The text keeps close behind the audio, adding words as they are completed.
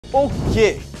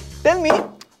Okay, tell me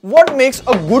what makes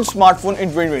a good smartphone in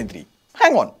 2023?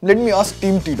 Hang on, let me ask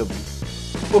Team TW.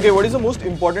 Okay, what is the most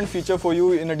important feature for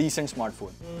you in a decent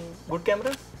smartphone? Good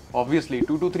cameras? Obviously,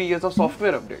 2 to 3 years of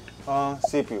software update.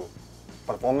 CPU.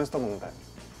 Performance तो बनता है.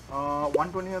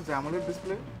 120 Hz AMOLED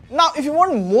display. Now, if you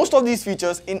want most of these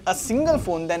features in a single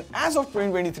phone, then as of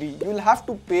 2023, you will have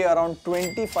to pay around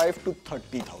 25 to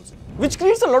 30,000. Which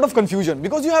creates a lot of confusion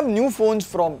because you have new phones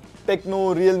from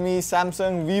Tecno, Realme,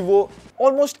 Samsung, Vivo.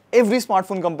 Almost every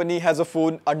smartphone company has a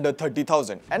phone under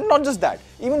 30,000. And not just that,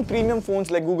 even premium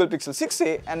phones like Google Pixel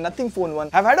 6a and Nothing Phone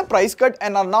 1 have had a price cut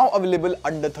and are now available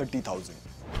under 30,000.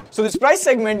 So this price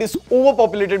segment is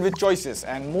overpopulated with choices,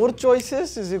 and more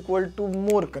choices is equal to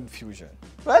more confusion.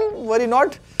 Well, worry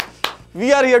not.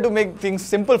 We are here to make things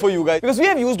simple for you guys because we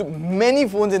have used many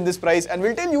phones in this price and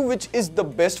we'll tell you which is the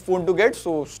best phone to get.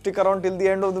 So stick around till the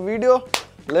end of the video.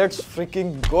 Let's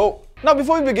freaking go. Now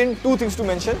before we begin, two things to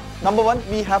mention. Number one,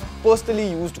 we have personally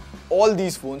used all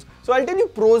these phones. So I'll tell you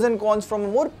pros and cons from a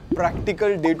more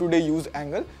practical day-to-day use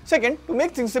angle. Second, to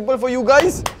make things simple for you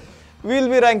guys, we'll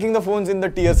be ranking the phones in the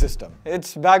tier system.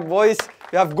 It's back, boys.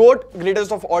 We have GOAT,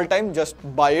 greatest of all time, just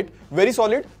buy it. Very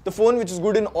solid. The phone which is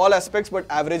good in all aspects but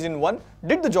average in one.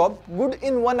 Did the job, good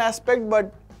in one aspect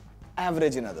but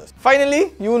average in others.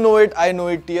 Finally, you know it, I know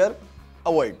it tier,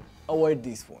 avoid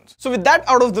these phones. So with that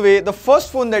out of the way, the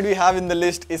first phone that we have in the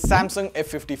list is Samsung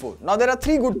F54. Now there are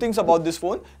three good things about this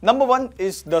phone. Number one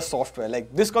is the software.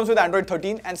 Like this comes with Android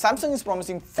 13 and Samsung is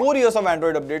promising 4 years of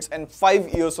Android updates and 5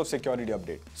 years of security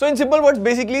update. So in simple words,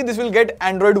 basically this will get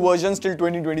Android versions till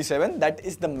 2027. That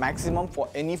is the maximum for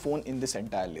any phone in this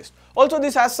entire list. Also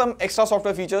this has some extra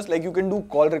software features like you can do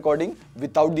call recording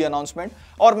without the announcement,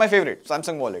 or my favorite,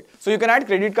 Samsung Wallet. So you can add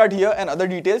credit card here and other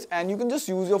details and you can just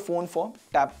use your phone for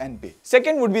tap and pay.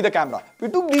 Second would be the camera. We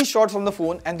took these shots from the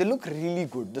phone and they look really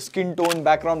good. The skin tone,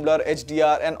 background blur,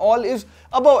 HDR and all is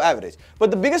above average.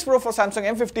 But the biggest pro for Samsung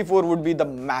M54 would be the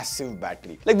massive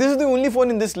battery. Like this is the only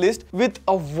phone in this list with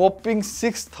a whopping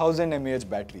 6000 mAh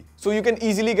battery. So you can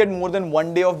easily get more than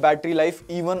 1 day of battery life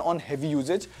even on heavy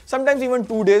usage, sometimes even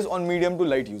 2 days on medium to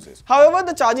light usage. However,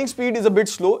 the charging speed is a bit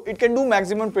slow. It can do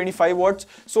maximum 25 watts,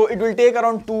 so it will take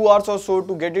around 2 hours or so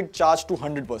to get it charged to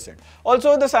 100%.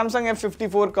 Also, the Samsung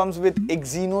F54 comes with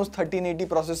Exynos 1380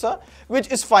 processor,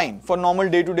 which is fine for normal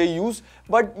day-to-day use,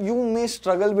 but you may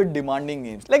struggle with demanding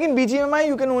games. Like in BGMI,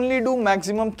 you can only do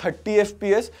maximum 30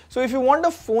 FPS. So if you want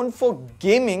a phone for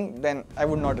gaming, then I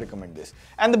would not recommend this.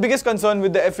 And the biggest concern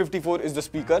with the F54 is the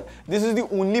speaker. This is the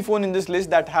only phone in this list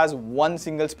that has one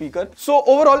single speaker. So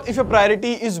overall, if your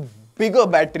priority is bigger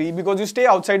battery because you stay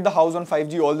outside the house on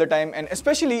 5G all the time, and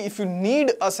especially if you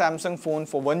need a Samsung phone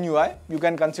for One UI, you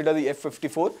can consider the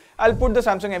F54. I'll put the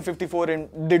Samsung M54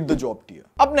 in did the job tier.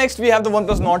 Up next, we have the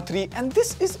OnePlus Nord 3, and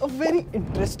this is a very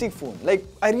interesting phone. Like,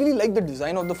 I really like the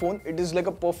design of the phone. It is like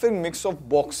a perfect mix of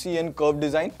boxy and curved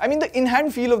design. I mean, the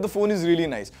in-hand feel of the phone is really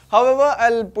nice. However,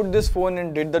 I'll put this phone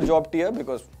in did the job tier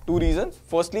because two reasons.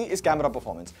 Firstly is camera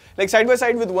performance. Like side by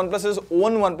side with OnePlus's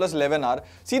own OnePlus 11R,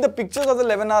 see the pictures of the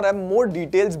 11R have more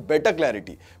details, better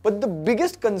clarity. But the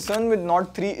biggest concern with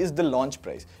Nord 3 is the launch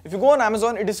price. If you go on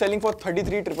Amazon, it is selling for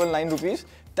 33,999 rupees.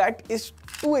 That is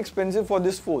too expensive for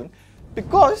this phone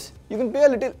because you can pay a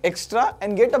little extra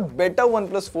and get a better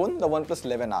OnePlus phone, the OnePlus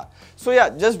 11R. So yeah,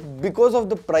 just because of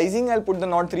the pricing, I'll put the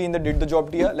Nord 3 in the did the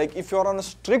job tier. Like if you're on a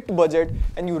strict budget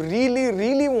and you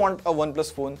really want a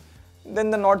OnePlus phone, then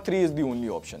the Nord 3 is the only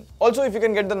option. Also, if you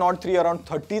can get the Nord 3 around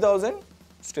 30,000,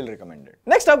 still recommended.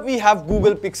 Next up, we have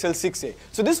Google Pixel 6a.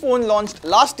 So this phone launched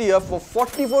last year for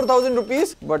 44,000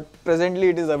 rupees, but presently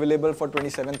it is available for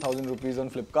 27,000 rupees on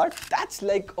Flipkart. That's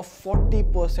like a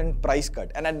 40% price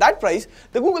cut. And at that price,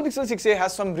 the Google Pixel 6a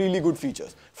has some really good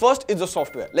features. First is the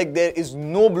software. Like there is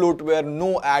no bloatware,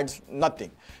 no ads, nothing.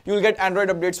 You will get Android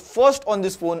updates first on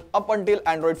this phone up until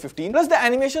Android 15. Plus the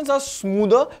animations are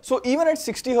smoother, so even at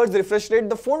 60 Hz refresh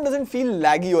rate, the phone doesn't feel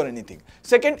laggy or anything.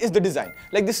 Second is the design.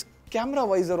 Like this camera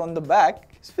visor on the back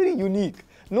is very unique.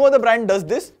 No other brand does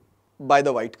this by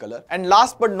the white color. And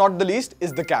last but not the least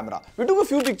is the camera. We took a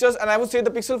few pictures and I would say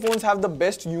the Pixel phones have the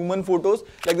best human photos,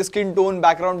 like the skin tone,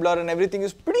 background blur and everything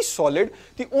is pretty solid.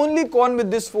 The only con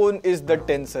with this phone is the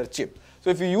tensor chip. So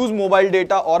if you use mobile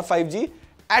data or 5G,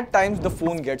 at times the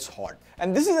phone gets hot.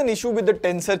 And this is an issue with the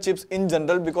tensor chips in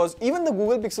general because even the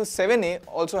Google Pixel 7a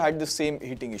also had the same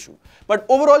heating issue. But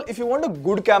overall, if you want a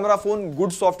good camera phone,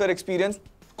 good software experience,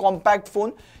 compact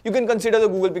phone, you can consider the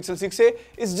Google Pixel 6a.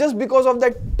 It's just because of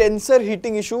that tensor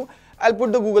heating issue I'll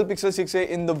put the Google Pixel 6a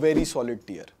in the very solid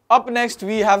tier. Up next,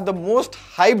 we have the most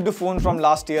hyped phone from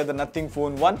last year, the Nothing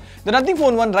Phone 1. The Nothing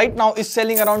Phone 1 right now is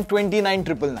selling around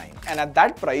 29,999, and at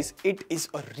that price, it is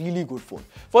a really good phone.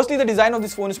 Firstly, the design of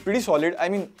this phone is pretty solid. I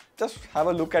mean, just have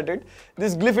a look at it.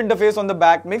 This glyph interface on the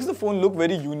back makes the phone look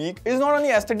very unique. It is not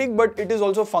only aesthetic, but it is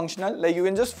also functional. Like, you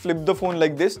can just flip the phone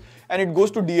like this and it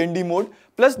goes to DND mode.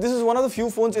 Plus, this is one of the few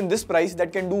phones in this price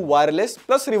that can do wireless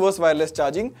plus reverse wireless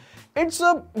charging. It's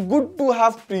a good to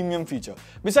have premium feature.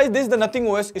 Besides this, the Nothing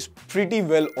OS is pretty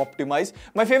well optimized.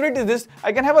 My favorite is this: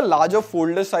 I can have a larger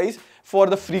folder size for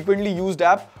the frequently used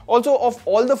app. Also, of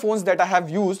all the phones that I have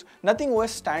used, Nothing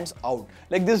OS stands out.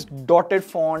 Like this dotted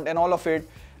font and all of it.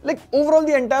 Like overall,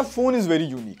 the entire phone is very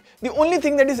unique. The only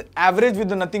thing that is average with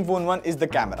the Nothing Phone 1 is the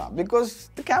camera, because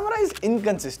the camera is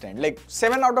inconsistent. Like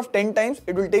 7 out of 10 times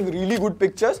it will take really good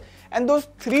pictures, and those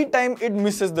 3 times it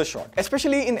misses the shot.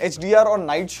 Especially in HDR or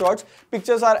night shots,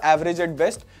 pictures are average at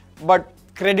best. But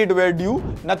credit where due,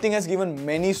 Nothing has given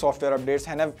many software updates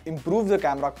and have improved the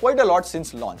camera quite a lot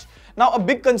since launch. Now, a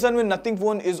big concern with Nothing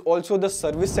Phone is also the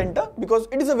service center, because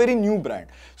it is a very new brand.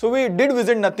 So we did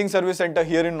visit Nothing service center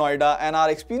here in Noida and our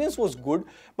experience was good.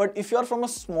 But if you are from a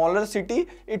smaller city,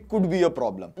 it could be a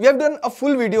problem. We have done a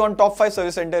full video on top 5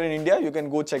 service center in India. You can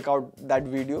go check out that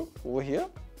video over here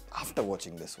after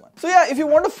watching this one. So yeah, if you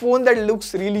want a phone that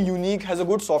looks really unique, has a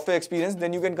good software experience,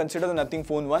 then you can consider the Nothing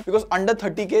Phone 1, because under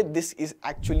 30k, this is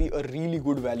actually a really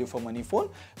good value for money phone.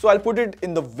 So I'll put it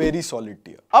in the very solid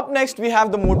tier. Up next, we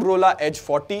have the Motorola Edge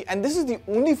 40, and this is the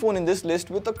only phone in this list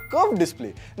with a curved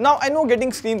display. Now, I know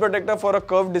getting screen protector for a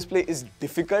curved display is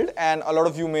difficult and a lot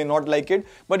of you may not like it,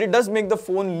 but it does make the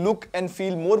phone look and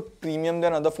feel more premium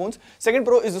than other phones. Second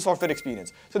pro is the software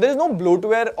experience. So there is no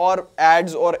bloatware or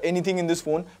ads or anything in this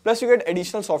phone. Plus, you get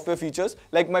additional software features.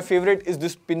 Like my favorite is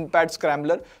this pin pad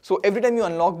scrambler. So every time you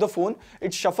unlock the phone,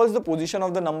 it shuffles the position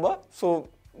of the number. So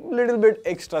little bit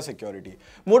extra security.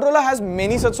 Motorola has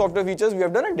many such software features. We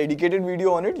have done a dedicated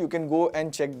video on it. You can go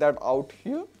and check that out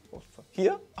here.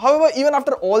 However, even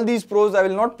after all these pros, I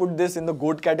will not put this in the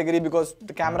GOAT category because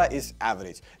the camera is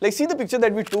average. Like, see the picture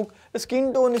that we took, the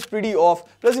skin tone is pretty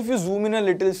off. Plus, if you zoom in a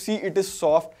little, see it is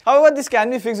soft. However, this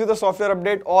can be fixed with a software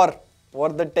update, or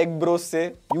what the tech bros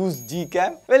say, use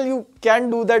Gcam. Well, you can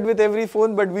do that with every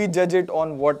phone, but we judge it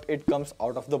on what it comes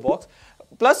out of the box.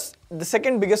 Plus, the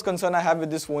second biggest concern I have with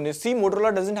this phone is, see,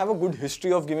 Motorola doesn't have a good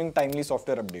history of giving timely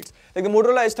software updates. Like the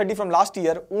Motorola S30 from last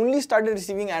year only started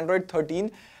receiving Android 13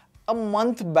 a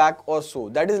month back or so.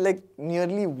 That is like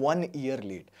nearly 1 year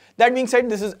late. That being said,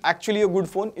 this is actually a good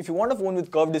phone. If you want a phone with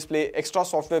curved display, extra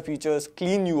software features,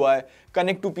 clean UI,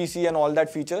 connect to PC and all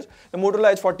that features, the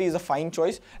Motorola Edge 40 is a fine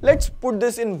choice. Let's put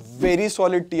this in very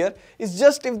solid tier. It's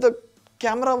just if the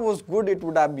camera was good, it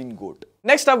would have been good.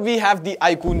 Next up, we have the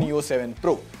iQOO Neo 7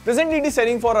 Pro. Presently, it is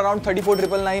selling for around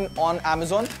 34,999 on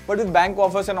Amazon, but with bank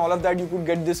offers and all of that, you could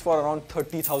get this for around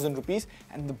 30,000 rupees.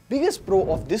 And the biggest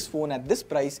pro of this phone at this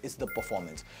price is the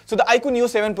performance. So the iQOO Neo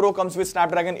 7 Pro comes with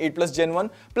Snapdragon 8 Plus Gen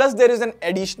 1, plus there is an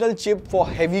additional chip for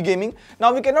heavy gaming.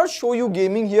 Now, we cannot show you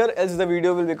gaming here, else the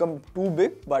video will become too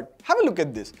big, but have a look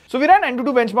at this. So we ran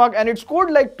AnTuTu benchmark and it scored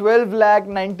like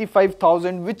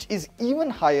 12,95,000, which is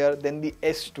even higher than the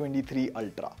S23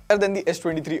 Ultra.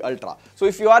 S23 Ultra. So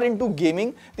if you are into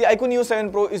gaming, the iQOO Neo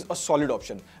 7 Pro is a solid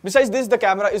option. Besides this, the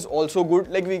camera is also good.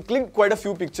 Like, we clicked quite a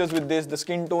few pictures with this. The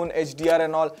skin tone, HDR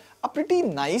and all are pretty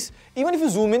nice. Even if you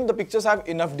zoom in, the pictures have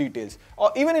enough details.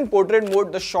 Or even in portrait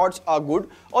mode, the shots are good.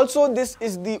 Also, this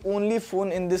is the only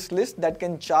phone in this list that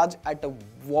can charge at a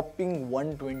whopping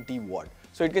 120 watt.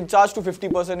 So it can charge to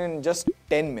 50% in just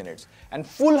 10 minutes and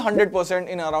full 100%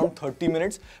 in around 30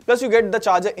 minutes. Plus, you get the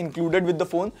charger included with the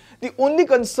phone. The only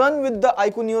concern with the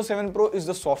iQOO Neo 7 Pro is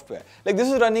the software. Like, this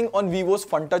is running on Vivo's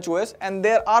FunTouch OS and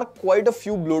there are quite a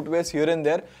few bloatwares here and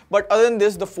there. But other than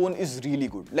this, the phone is really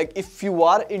good. Like, if you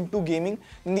are into gaming,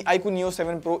 then the iQOO Neo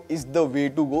 7 Pro is the way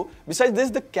to go. Besides this,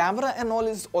 the camera and all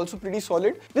is also pretty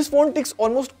solid. This phone ticks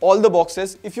almost all the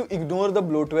boxes if you ignore the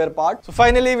bloatware part. So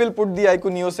finally, we'll put the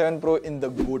iQOO Neo 7 Pro in the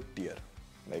GOAT tier.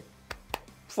 Like,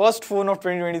 first phone of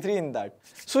 2023 in that.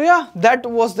 So yeah, that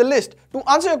was the list. To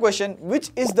answer your question,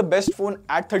 which is the best phone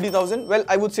at 30,000? Well,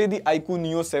 I would say the iQOO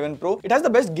Neo 7 Pro. It has the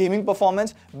best gaming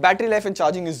performance, battery life and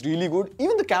charging is really good.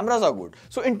 Even the cameras are good.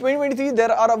 So in 2023,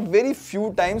 there are a very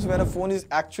few times when a phone is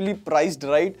actually priced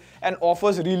right and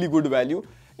offers really good value.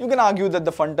 You can argue that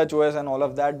the FunTouch OS and all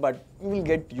of that, but you will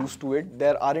get used to it.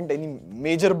 There aren't any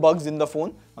major bugs in the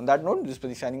phone. On that note, this is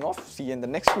Pratik signing off. See you in the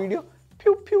next video.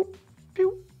 Pew, pew,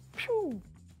 pew, pew.